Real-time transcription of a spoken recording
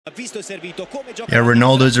Yeah,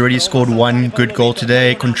 Ronaldo's already scored one good goal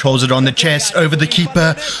today. Controls it on the chest, over the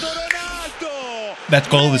keeper. That's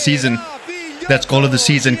goal of the season. That's goal of the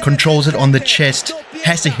season. Controls it on the chest.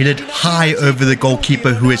 Has to hit it high over the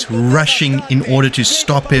goalkeeper, who is rushing in order to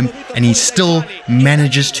stop him. And he still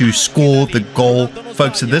manages to score the goal.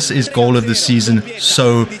 Folks, this is goal of the season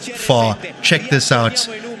so far. Check this out.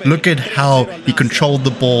 Look at how he controlled the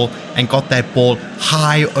ball and got that ball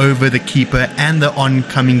high over the keeper and the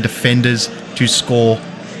oncoming defenders to score.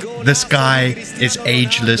 This guy is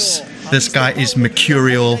ageless. This guy is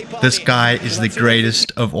mercurial. This guy is the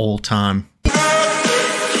greatest of all time.